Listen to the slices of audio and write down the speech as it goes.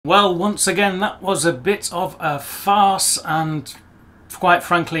Well, once again, that was a bit of a farce, and quite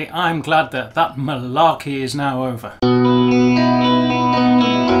frankly, I'm glad that that malarkey is now over.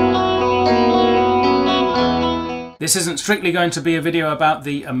 This isn't strictly going to be a video about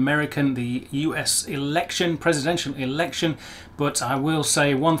the US election, presidential election, but I will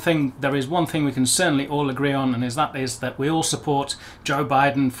say one thing, there is one thing we can certainly all agree on, and that is that we all support Joe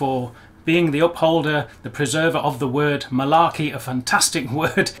Biden for being the upholder, the preserver of the word malarkey, a fantastic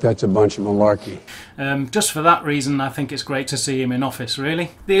word. That's a bunch of malarkey. Just for that reason, I think it's great to see him in office,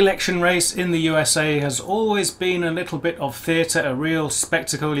 really. The election race in the USA has always been a little bit of theatre, a real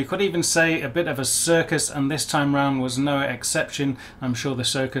spectacle. You could even say a bit of a circus, and this time round was no exception. I'm sure the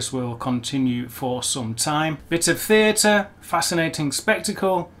circus will continue for some time. Bit of theatre, fascinating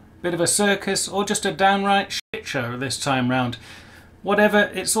spectacle, bit of a circus, or just a downright shit show this time round. Whatever,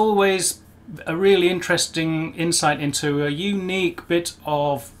 it's always a really interesting insight into a unique bit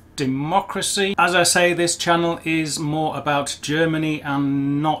of democracy. As I say, this channel is more about Germany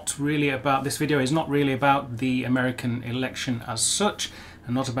and not really about, this video is not really about the American election as such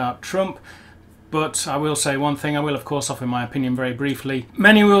and not about Trump. But I will say one thing, I will of course offer my opinion very briefly.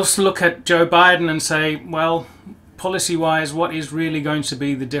 Many will look at Joe Biden and say, well, policy-wise, what is really going to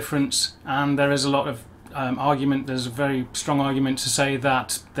be the difference? And there is a lot of argument, there's a very strong argument to say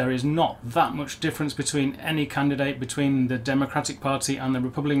that there is not that much difference between any candidate, between the Democratic Party and the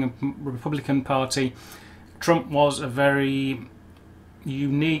Republican Party. Trump was a very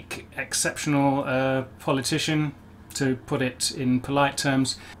unique, exceptional politician, to put it in polite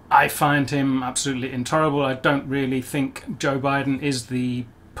terms. I find him absolutely intolerable. I don't really think Joe Biden is the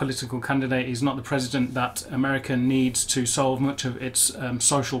political candidate. He's not the president that America needs to solve much of its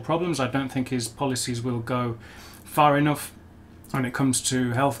social problems. I don't think his policies will go far enough when it comes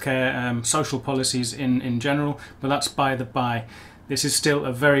to healthcare, social policies in general, but that's by the by. This is still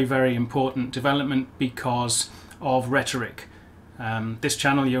a very, very important development because of rhetoric. This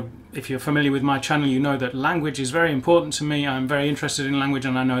channel, if you're familiar with my channel, you know that language is very important to me. I'm very interested in language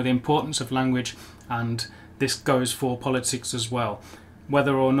and I know the importance of language, and this goes for politics as well.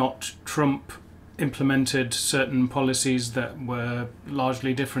 Whether or not Trump implemented certain policies that were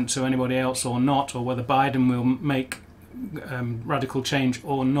largely different to anybody else or not, or whether Biden will make radical change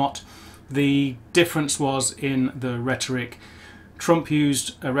or not, the difference was in the rhetoric. Trump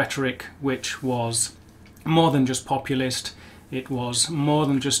used a rhetoric which was more than just populist, it was more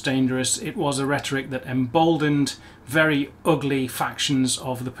than just dangerous, it was a rhetoric that emboldened very ugly factions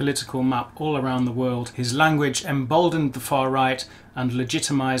of the political map all around the world. His language emboldened the far right and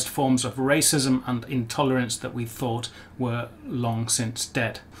legitimized forms of racism and intolerance that we thought were long since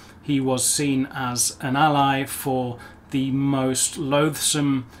dead. He was seen as an ally for the most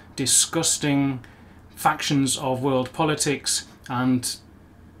loathsome, disgusting factions of world politics, and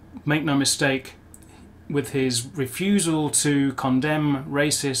make no mistake, with his refusal to condemn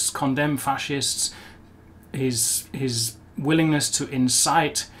racists, condemn fascists, his willingness to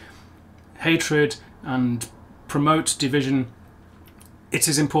incite hatred and promote division, it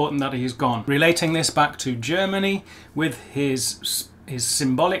is important that he's gone. Relating this back to Germany, with his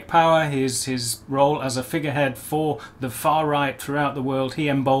symbolic power, his role as a figurehead for the far right throughout the world, he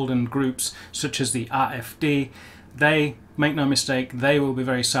emboldened groups such as the AfD. They, make no mistake, they will be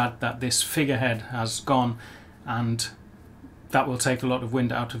very sad that this figurehead has gone, and that will take a lot of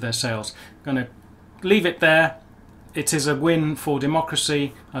wind out of their sails. I'm going to leave it there. It is a win for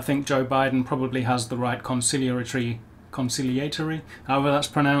democracy. I think Joe Biden probably has the right conciliatory, however that's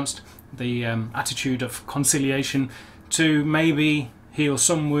pronounced, the attitude of conciliation to maybe heal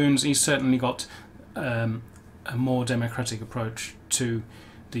some wounds. He's certainly got a more democratic approach to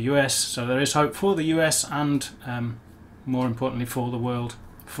the US, so there is hope for the US and more importantly for the world,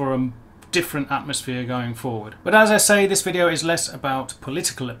 for a different atmosphere going forward. But as I say, this video is less about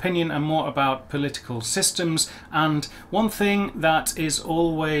political opinion and more about political systems, and one thing that is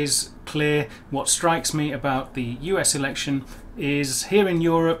always clear, what strikes me about the US election, is here in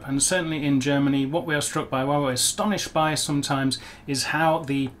Europe and certainly in Germany, what we are struck by, what we're astonished by sometimes, is how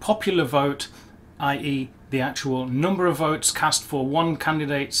the popular vote, i.e. the actual number of votes cast for one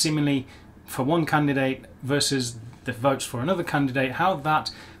candidate, seemingly for one candidate versus the votes for another candidate, how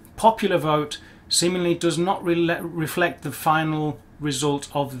that popular vote seemingly does not reflect the final result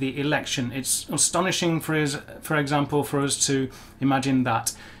of the election. It's astonishing, for example, for us to imagine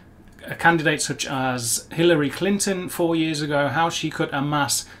that a candidate such as Hillary Clinton 4 years ago, how she could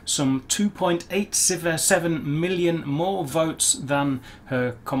amass some 2.87 million more votes than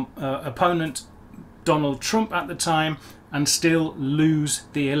her opponent Donald Trump at the time, and still lose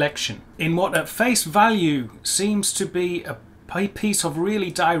the election in what at face value seems to be a piece of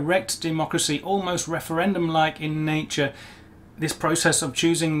really direct democracy, almost referendum-like in nature. This process of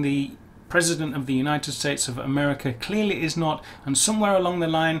choosing the President of the United States of America clearly is not, and somewhere along the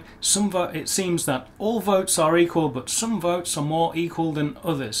line it seems that all votes are equal, but some votes are more equal than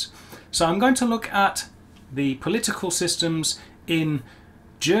others. So I'm going to look at the political systems in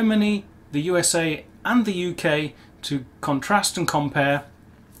Germany, the USA and the UK to contrast and compare.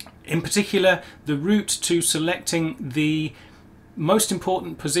 In particular, the route to selecting the most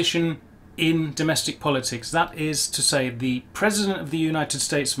important position in domestic politics. That is to say, the President of the United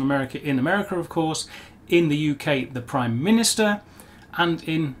States of America in America, of course, in the UK, the Prime Minister, and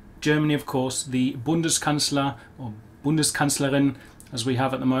in Germany, of course, the Bundeskanzler or Bundeskanzlerin, as we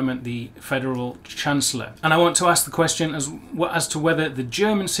have at the moment, the Federal Chancellor. And I want to ask the question as to whether the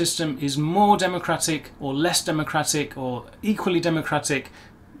German system is more democratic or less democratic or equally democratic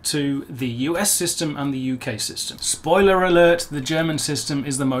to the US system and the UK system. Spoiler alert, the German system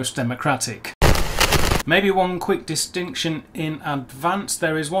is the most democratic. Maybe one quick distinction in advance.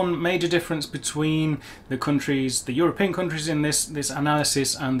 There is one major difference between the countries, the European countries in this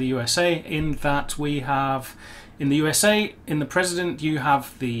analysis, and the USA, in that we have, in the USA, in the president, you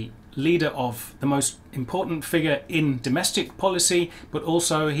have the leader of the most important figure in domestic policy, but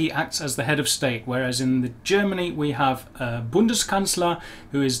also he acts as the head of state, whereas in the Germany we have a Bundeskanzler,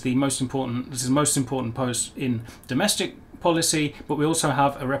 who is the most important, this is the most important post in domestic policy, but we also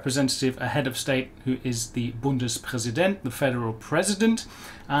have a representative, a head of state, who is the Bundespräsident, the federal president.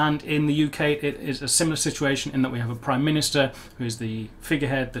 And in the UK it is a similar situation in that we have a prime minister who is the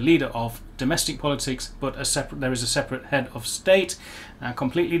figurehead, the leader of domestic politics, but there is a separate head of state. A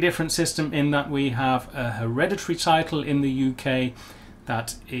completely different system in that we have a hereditary title in the UK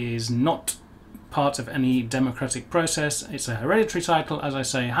that is not part of any democratic process. It's a hereditary title, as I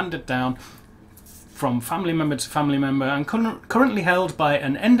say, handed down from family member to family member, and currently held by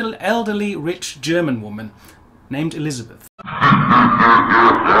an elderly rich German woman named Elizabeth.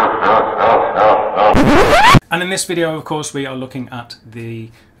 And in this video, of course, we are looking at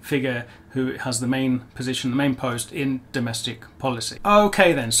the figure who has the main position, the main post in domestic policy.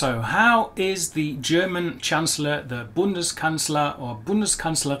 Okay then, so how is the German Chancellor, the Bundeskanzler or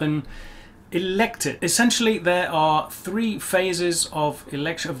Bundeskanzlerin, elected? Essentially, there are three phases of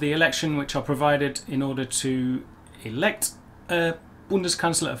the election which are provided in order to elect a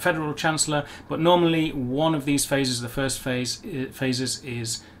Bundeskanzler, a federal chancellor, but normally one of these phases, the first phases,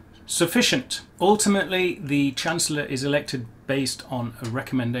 is sufficient. Ultimately, the chancellor is elected based on a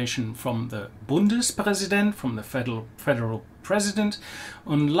recommendation from the Bundespräsident, from the federal president.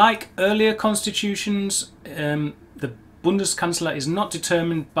 Unlike earlier constitutions, the Bundeskanzler is not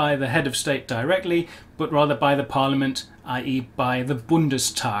determined by the head of state directly, but rather by the parliament, i.e. by the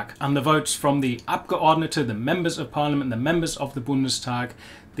Bundestag. And the votes from the Abgeordnete, the members of parliament, the members of the Bundestag,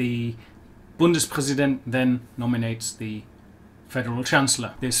 the Bundespräsident then nominates the federal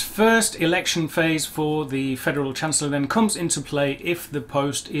chancellor. This first election phase for the federal chancellor then comes into play if the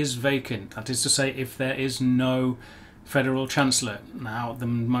post is vacant. That is to say, if there is no federal chancellor. Now, the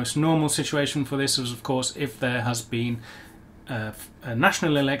most normal situation for this is, of course, if there has been a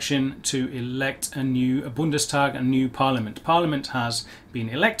national election to elect a Bundestag, a new parliament. Parliament has been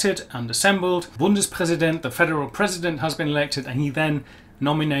elected and assembled. Bundespräsident, the federal president, has been elected, and he then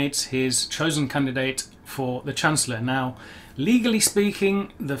nominates his chosen candidate for the chancellor. Now, legally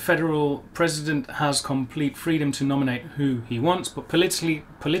speaking, the federal president has complete freedom to nominate who he wants, but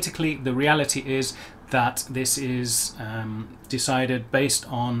politically the reality is that this is decided based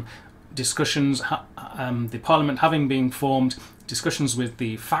on discussions, the parliament having been formed, discussions with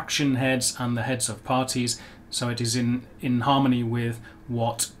the faction heads and the heads of parties, so it is in harmony with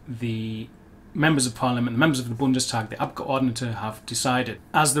what the members of parliament, the members of the Bundestag, the Abgeordnete, have decided.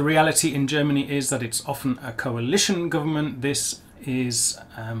 As the reality in Germany is that it's often a coalition government, this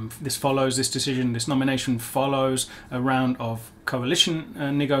nomination follows a round of coalition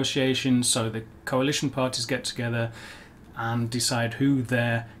negotiations, so the coalition parties get together and decide who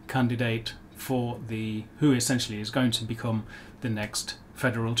their candidate who essentially is going to become the next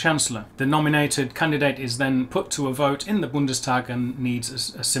federal chancellor. The nominated candidate is then put to a vote in the Bundestag and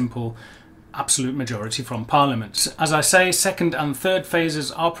needs a simple absolute majority from parliament. As I say, second and third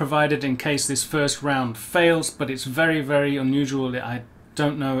phases are provided in case this first round fails, but it's very, very unusual. I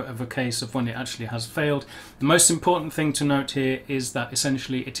don't know of a case of when it actually has failed. The most important thing to note here is that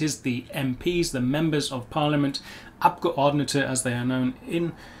essentially it is the MPs, the members of parliament, Abgeordnete as they are known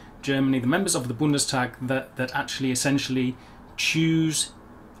in Germany, the members of the Bundestag, that actually essentially choose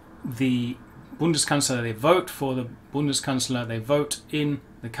the Bundeskanzler. They vote for the Bundeskanzler, they vote in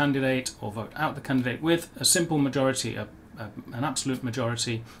the candidate or vote out the candidate with a simple majority, a an absolute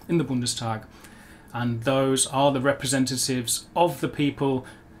majority in the Bundestag, and those are the representatives of the people,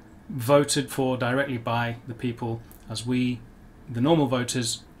 voted for directly by the people, as we, the normal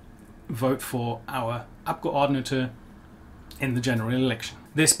voters, vote for our Abgeordnete in the general election.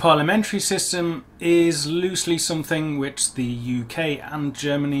 This parliamentary system is loosely something which the UK and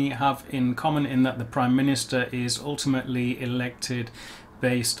Germany have in common, in that the Prime Minister is ultimately elected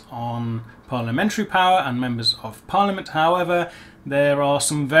based on parliamentary power and members of Parliament. However, there are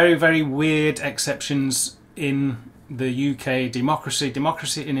some very, very weird exceptions in the UK democracy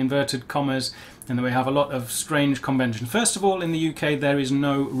in inverted commas, and that we have a lot of strange conventions. First of all, in the UK there is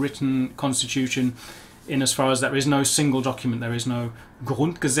no written constitution, in as far as there is no single document. There is no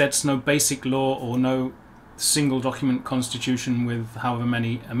Grundgesetz, no basic law, or no single document constitution with however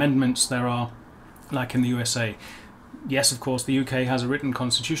many amendments there are, like in the USA. Yes, of course, the UK has a written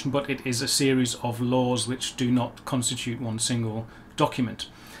constitution, but it is a series of laws which do not constitute one single document.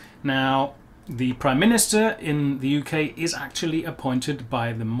 Now, the Prime Minister in the UK is actually appointed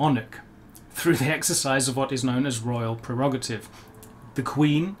by the monarch through the exercise of what is known as royal prerogative. The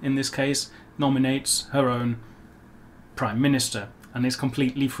Queen, in this case, nominates her own Prime Minister and is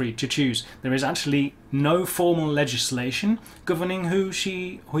completely free to choose. There is actually no formal legislation governing who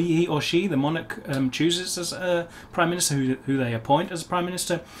he or she, the monarch, chooses as a Prime Minister, who they appoint as a Prime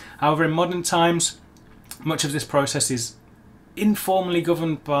Minister. However, in modern times, much of this process is informally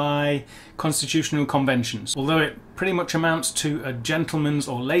governed by constitutional conventions. Although it pretty much amounts to a gentleman's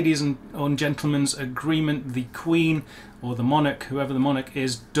or ladies and gentlemen's agreement, the Queen or the monarch, whoever the monarch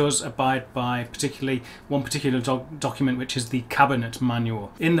is, does abide by particularly one particular document, which is the Cabinet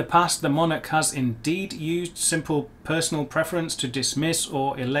Manual. In the past, the monarch has indeed used simple personal preference to dismiss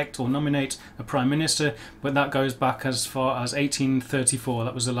or elect or nominate a Prime Minister, but that goes back as far as 1834.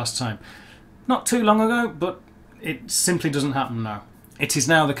 That was the last time. Not too long ago, but it simply doesn't happen now. It is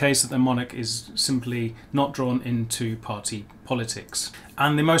now the case that the monarch is simply not drawn into party politics.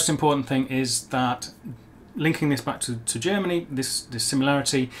 And the most important thing is that, linking this back to Germany, this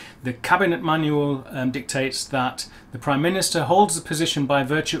similarity, the Cabinet Manual dictates that the Prime Minister holds the position by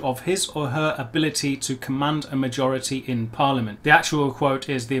virtue of his or her ability to command a majority in Parliament. The actual quote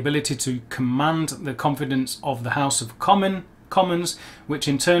is the ability to command the confidence of the House of Commons, which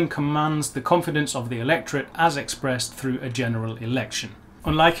in turn commands the confidence of the electorate as expressed through a general election.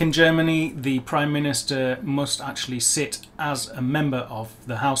 Unlike in Germany, the Prime Minister must actually sit as a member of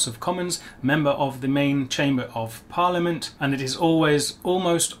the House of Commons, member of the main chamber of Parliament, and it is almost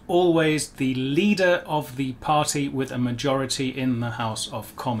always the leader of the party with a majority in the House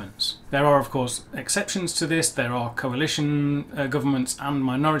of Commons. There are, of course, exceptions to this. There are coalition governments and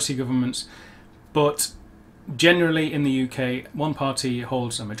minority governments, but generally in the UK, one party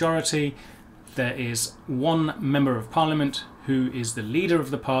holds a majority. There is one member of Parliament who is the leader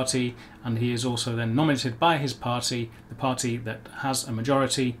of the party, and he is also then nominated by his party, the party that has a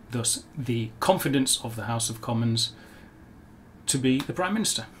majority, thus the confidence of the House of Commons, to be the Prime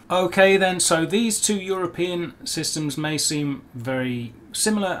Minister. Okay then, so these two European systems may seem very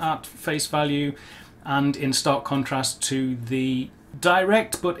similar at face value, and in stark contrast to the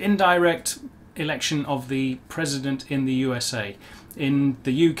direct but indirect election of the president in the USA. In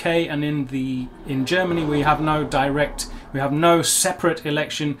the UK and in Germany, we have no separate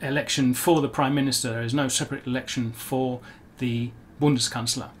election for the Prime Minister. There is no separate election for the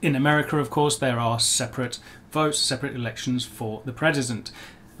Bundeskanzler. In America, of course, there are separate votes, separate elections for the president.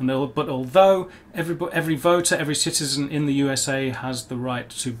 But although every voter, every citizen in the USA has the right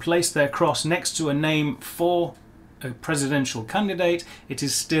to place their cross next to a name for a presidential candidate, it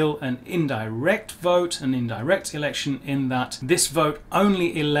is still an indirect vote, an indirect election, in that this vote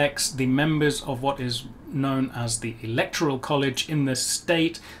only elects the members of what is known as the electoral college in the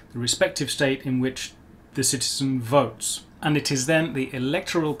state, the respective state in which the citizen votes. And it is then the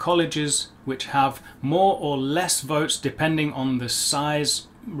electoral colleges which have more or less votes depending on the size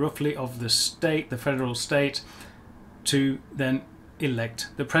roughly of the state, the federal state, to then elect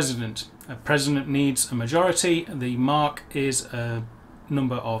the president. A president needs a majority. The mark is a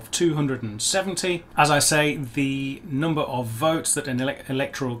number of 270. As I say, the number of votes that an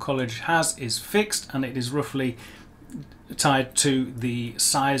electoral college has is fixed, and it is roughly tied to the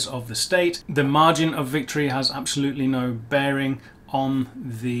size of the state. The margin of victory has absolutely no bearing on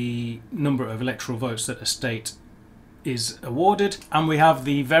the number of electoral votes that a state is awarded. And we have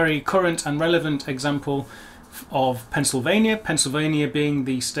the very current and relevant example of Pennsylvania being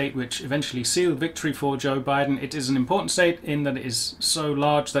the state which eventually sealed victory for Joe Biden. It is an important state in that it is so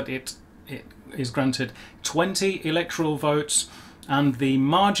large that it is granted 20 electoral votes, and the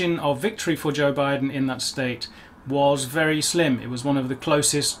margin of victory for Joe Biden in that state was very slim. It was one of the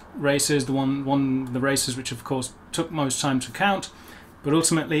closest races, one of the races which of course took most time to count, but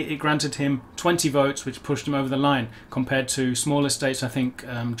ultimately it granted him 20 votes, which pushed him over the line, compared to smaller states. I think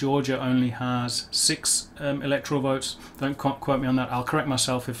Georgia only has 6 electoral votes. Don't quote me on that. I'll correct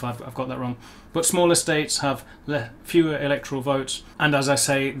myself if I've got that wrong. But smaller states have fewer electoral votes, and as I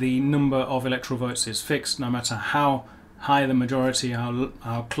say, the number of electoral votes is fixed no matter how high the majority,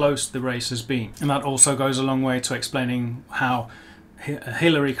 how close the race has been. And that also goes a long way to explaining how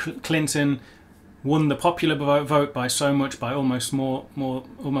Hillary Clinton won the popular vote by so much, by almost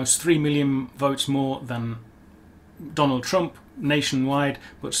 3 million votes more than Donald Trump nationwide,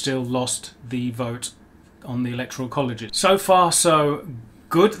 but still lost the vote on the electoral colleges. So far so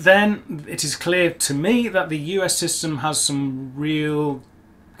good then. It is clear to me that the US system has some real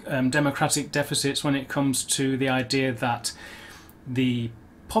democratic deficits when it comes to the idea that the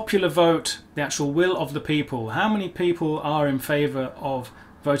popular vote, the actual will of the people, how many people are in favour of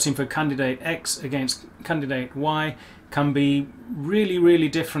voting for candidate X against candidate Y, can be really, really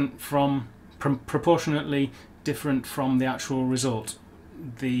different from, proportionately different from the actual result.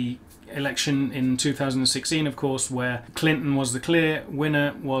 The election in 2016, of course, where Clinton was the clear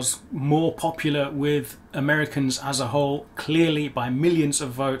winner, was more popular with Americans as a whole, clearly by millions of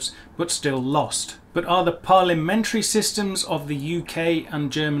votes, but still lost. But are the parliamentary systems of the UK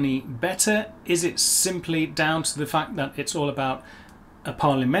and Germany better? Is it simply down to the fact that it's all about a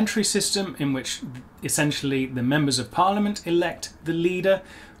parliamentary system in which essentially the members of parliament elect the leader?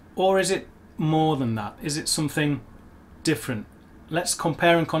 Or is it more than that? Is it something different? Let's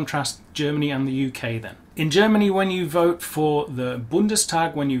compare and contrast Germany and the UK then. In Germany, when you vote for the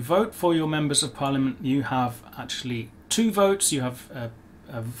Bundestag, when you vote for your members of parliament, you have actually 2 votes. You have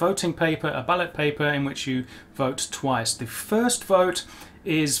a voting paper, a ballot paper, in which you vote twice. The first vote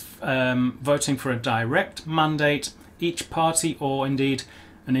is voting for a direct mandate. Each party, or indeed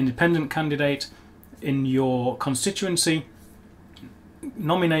an independent candidate in your constituency,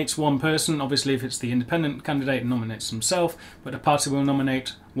 nominates one person. Obviously, if it's the independent candidate, nominates himself, but a party will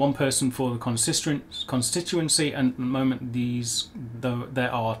nominate one person for the constituency, and at the moment though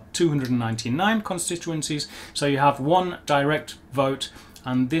there are 299 constituencies, so you have one direct vote,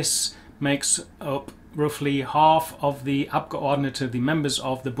 and this makes up roughly half of the Abgeordnete, the members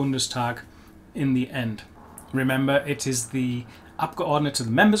of the Bundestag, in the end. Remember, it is the Abgeordnete, the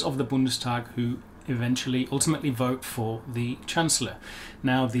members of the Bundestag, who ultimately vote for the Chancellor.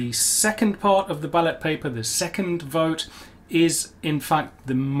 Now, the second part of the ballot paper, the second vote, is in fact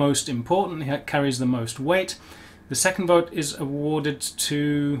the most important. It carries the most weight. The second vote is awarded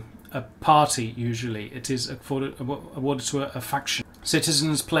to a party, usually. It is awarded to a faction.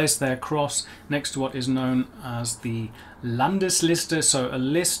 Citizens place their cross next to what is known as the Landesliste, so a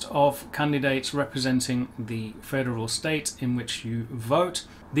list of candidates representing the federal state in which you vote.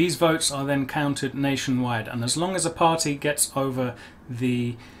 These votes are then counted nationwide, and as long as a party gets over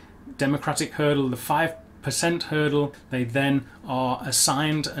the democratic hurdle, the 5% hurdle, they then are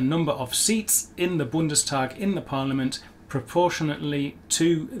assigned a number of seats in the Bundestag, in the parliament, proportionately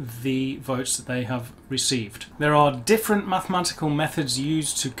to the votes that they have received. There are different mathematical methods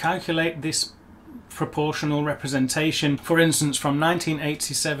used to calculate this proportional representation. For instance, from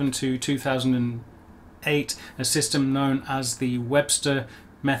 1987 to 2008, a system known as the Webster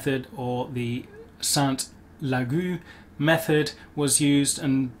method or the Saint-Laguë method was used,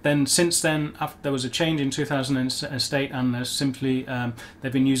 and then since then, after there was a change in 2008, and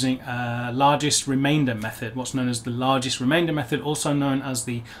they've been using a largest remainder method, what's known as the largest remainder method, also known as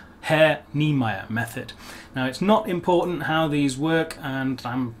the Hare-Niemeyer method. Now, it's not important how these work, and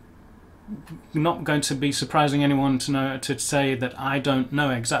I'm not going to be surprising anyone to say that I don't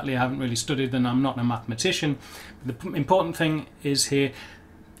know exactly. I haven't really studied them. I'm not a mathematician. The important thing is here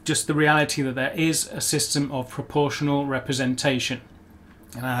just the reality that there is a system of proportional representation.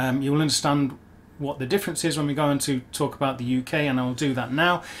 You will understand what the difference is when we go on to talk about the UK, and I will do that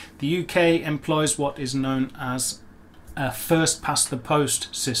now. The UK employs what is known as a first past the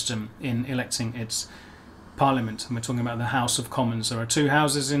post system in electing its parliament, and we're talking about the House of Commons. There are 2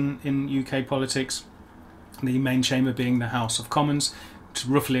 houses in UK politics, the main chamber being the House of Commons, which is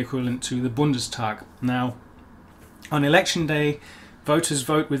roughly equivalent to the Bundestag. Now, on election day, voters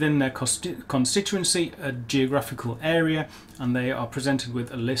vote within their constituency, a geographical area, and they are presented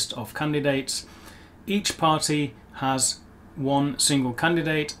with a list of candidates. Each party has one single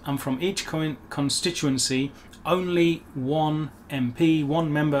candidate, and from each constituency, only one MP,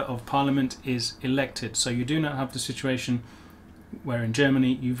 one member of parliament, is elected. So you do not have the situation where in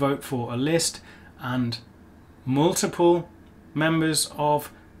Germany you vote for a list and multiple members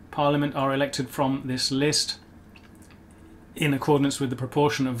of parliament are elected from this list. in accordance with the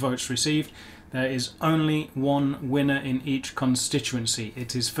proportion of votes received. There is only one winner in each constituency.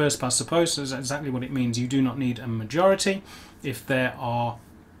 It is first past the post. That's exactly what it means. You do not need a majority. If there are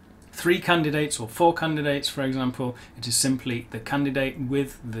 3 candidates or 4 candidates, for example, it is simply the candidate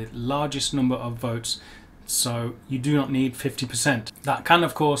with the largest number of votes. So you do not need 50%. That can,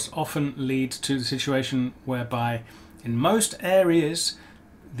 of course, often lead to the situation whereby in most areas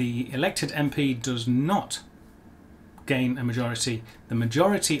the elected MP does not gain a majority. The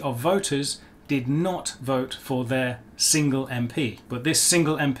majority of voters did not vote for their single MP, but this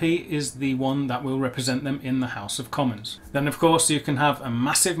single MP is the one that will represent them in the House of Commons. Then of course you can have a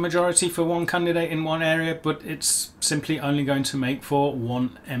massive majority for one candidate in one area, but it's simply only going to make for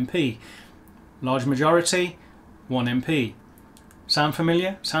one MP. Large majority, one MP. Sound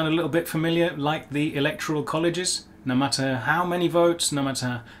familiar? Sound a little bit familiar, like the electoral colleges? No matter how many votes, no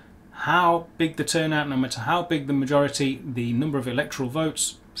matter how big the turnout, no matter how big the majority, the number of electoral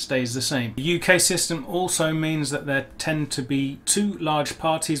votes stays the same. The UK system also means that there tend to be 2 large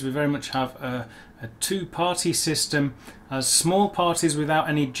parties. We very much have a 2-party system, as small parties without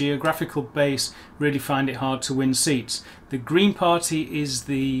any geographical base really find it hard to win seats. The Green Party is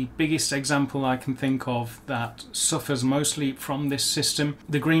the biggest example I can think of that suffers mostly from this system.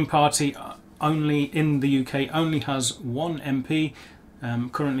 The Green Party only in the UK only has 1 MP.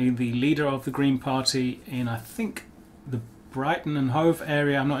 Currently the leader of the Green Party in, I think, the Brighton and Hove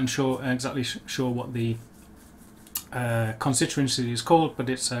area. I'm not exactly sure what the constituency is called, but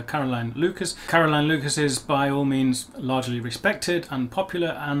it's Caroline Lucas. Caroline Lucas is by all means largely respected and popular,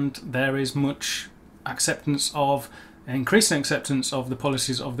 and there is much increasing acceptance of the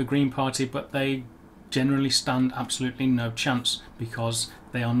policies of the Green Party, but they generally stand absolutely no chance because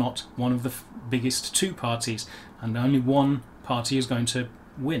they are not one of the biggest 2 parties, and only one party is going to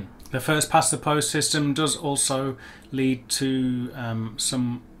win. The first past the post system does also lead to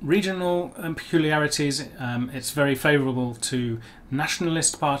some regional peculiarities. It's very favourable to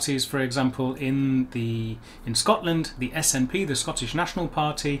nationalist parties. For example, in Scotland, the SNP, the Scottish National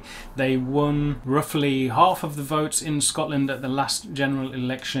Party, they won roughly half of the votes in Scotland at the last general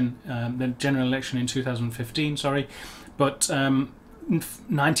election, in 2015. Sorry, but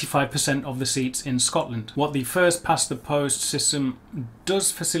 95% of the seats in Scotland. What the first past the post system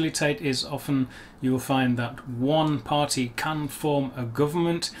does facilitate is often you will find that one party can form a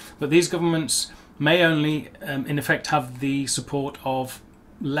government, but these governments may only in effect have the support of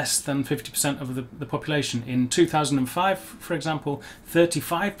less than 50% of the population. In 2005, for example,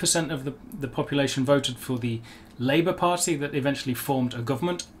 35% of the population voted for the Labour Party that eventually formed a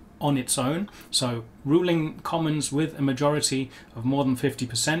government on its own, so ruling Commons with a majority of more than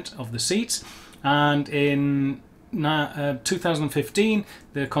 50% of the seats. And in 2015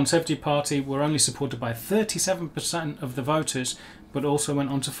 the Conservative Party were only supported by 37% of the voters, but also went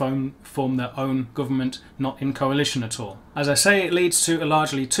on to form their own government, not in coalition at all. As I say, it leads to a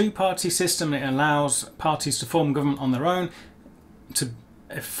largely 2-party system. It allows parties to form government on their own.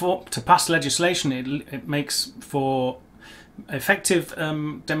 To pass legislation, it makes for effective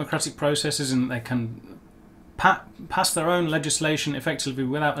democratic processes, and they can pass their own legislation effectively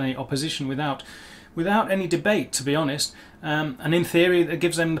without any opposition, without any debate, to be honest, and in theory that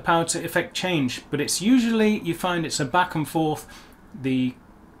gives them the power to effect change. But it's usually, you find it's a back and forth. The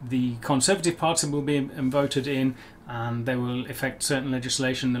Conservative Party will be voted in and they will effect certain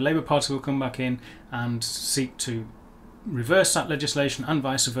legislation. The Labour Party will come back in and seek to reverse that legislation, and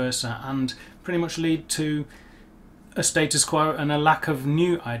vice versa, and pretty much lead to a status quo and a lack of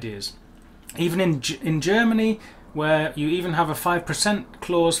new ideas. Even in Germany, where you even have a 5%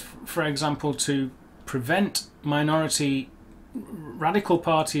 clause, for example, to prevent minority radical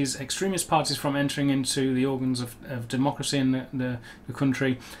parties, extremist parties from entering into the organs of democracy in the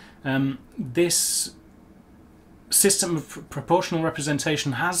country, this system of proportional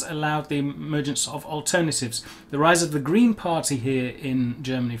representation has allowed the emergence of alternatives. The rise of the Green Party here in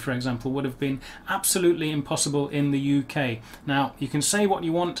Germany, for example, would have been absolutely impossible in the UK. Now, you can say what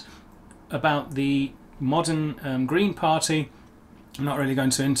you want about the modern Green Party. I'm not really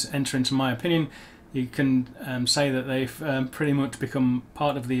going to enter into my opinion. You can say that they've pretty much become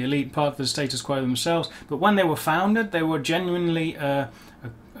part of the elite, part of the status quo themselves. But when they were founded, they were genuinely a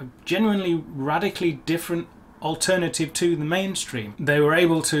genuinely radically different alternative to the mainstream. They were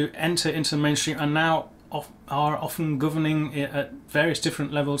able to enter into the mainstream and now are often governing at various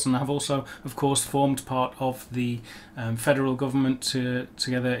different levels, and have also, of course, formed part of the federal government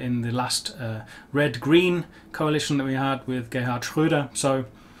together in the last red-green coalition that we had with Gerhard Schröder. So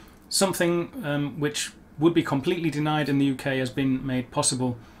something which would be completely denied in the UK has been made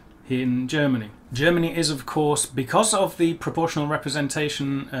possible in Germany. Germany is, of course, because of the proportional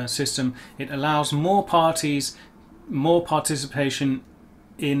representation system, it allows more parties, more participation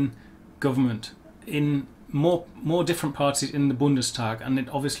in government, in more different parties in the Bundestag, and it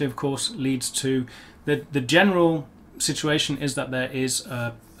obviously, of course, leads to the general situation is that there is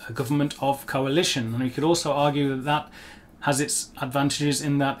a government of coalition, and we could also argue that that has its advantages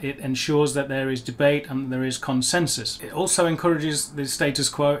in that it ensures that there is debate and there is consensus. It also encourages the status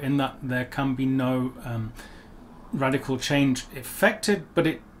quo in that there can be no radical change effected, but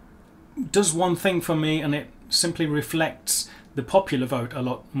it does one thing for me, and it simply reflects the popular vote a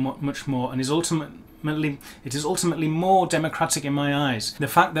lot much more, and is ultimately more democratic in my eyes. The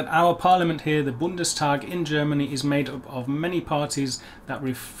fact that our parliament here, the Bundestag in Germany, is made up of many parties that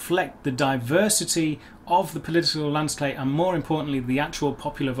reflect the diversity of the political landscape, and more importantly the actual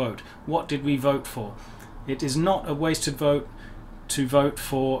popular vote. What did we vote for? It is not a wasted vote to vote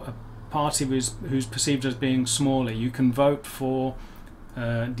for a party who's perceived as being smaller. You can vote for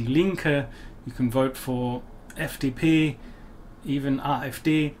Die Linke, you can vote for FDP, even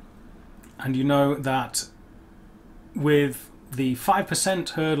AfD, and you know that with the 5%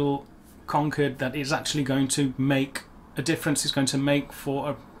 hurdle conquered, that is actually going to make a difference. It's going to make for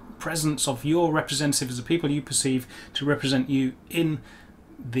a presence of your representatives, the people you perceive to represent you in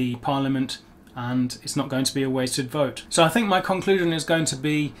the parliament, and it's not going to be a wasted vote. So I think my conclusion is going to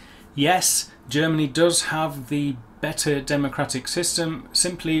be, yes, Germany does have the better democratic system,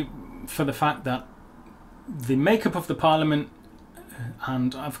 simply for the fact that the makeup of the parliament,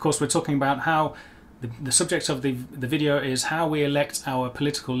 and of course we're talking about how the subject of the video is how we elect our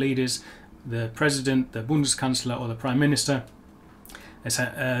political leaders, the president, the Bundeskanzler or the prime minister. It's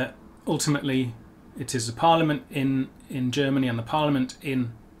ultimately it is the parliament in Germany and the parliament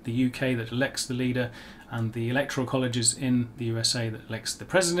in the UK that elects the leader, and the electoral colleges in the USA that elects the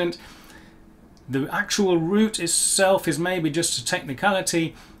president. The actual route itself is maybe just a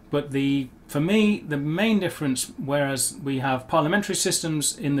technicality, but for me, the main difference, whereas we have parliamentary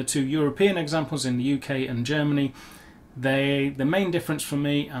systems in the two European examples in the UK and Germany, the main difference for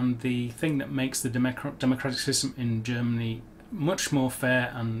me, and the thing that makes the democratic system in Germany much more fair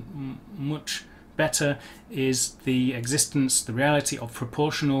and much better, is the existence, the reality of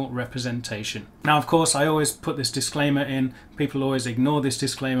proportional representation. Now, of course, I always put this disclaimer in. People always ignore this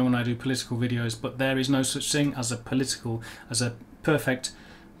disclaimer when I do political videos, but there is no such thing as a perfect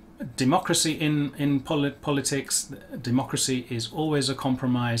democracy in politics. Democracy is always a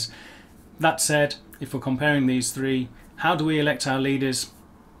compromise. That said, if we're comparing these three, how do we elect our leaders?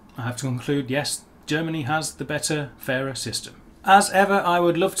 I have to conclude, yes, Germany has the better, fairer system. As ever, I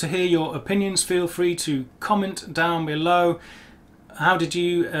would love to hear your opinions. Feel free to comment down below. How did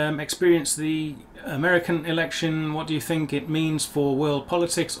you experience the American election? What do you think it means for world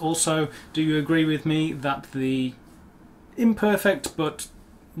politics? Also, do you agree with me that the imperfect but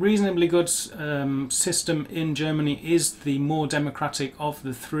reasonably good system in Germany is the more democratic of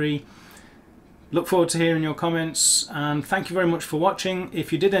the three? Look forward to hearing your comments, and thank you very much for watching.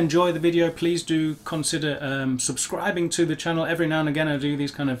 If you did enjoy the video, please do consider subscribing to the channel. Every now and again I do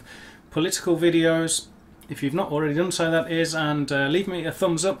these kind of political videos. If you've not already done so, that is, and leave me a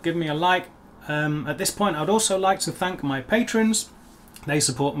thumbs up, give me a like. At this point, I'd also like to thank my patrons. They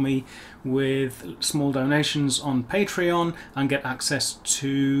support me with small donations on Patreon and get access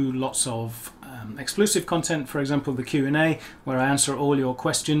to lots of exclusive content, for example the Q&A, where I answer all your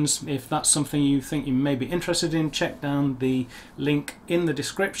questions. If that's something you think you may be interested in, check down the link in the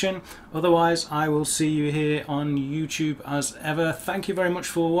description. Otherwise, I will see you here on YouTube as ever. Thank you very much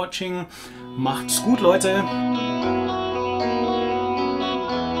for watching. Macht's gut, Leute!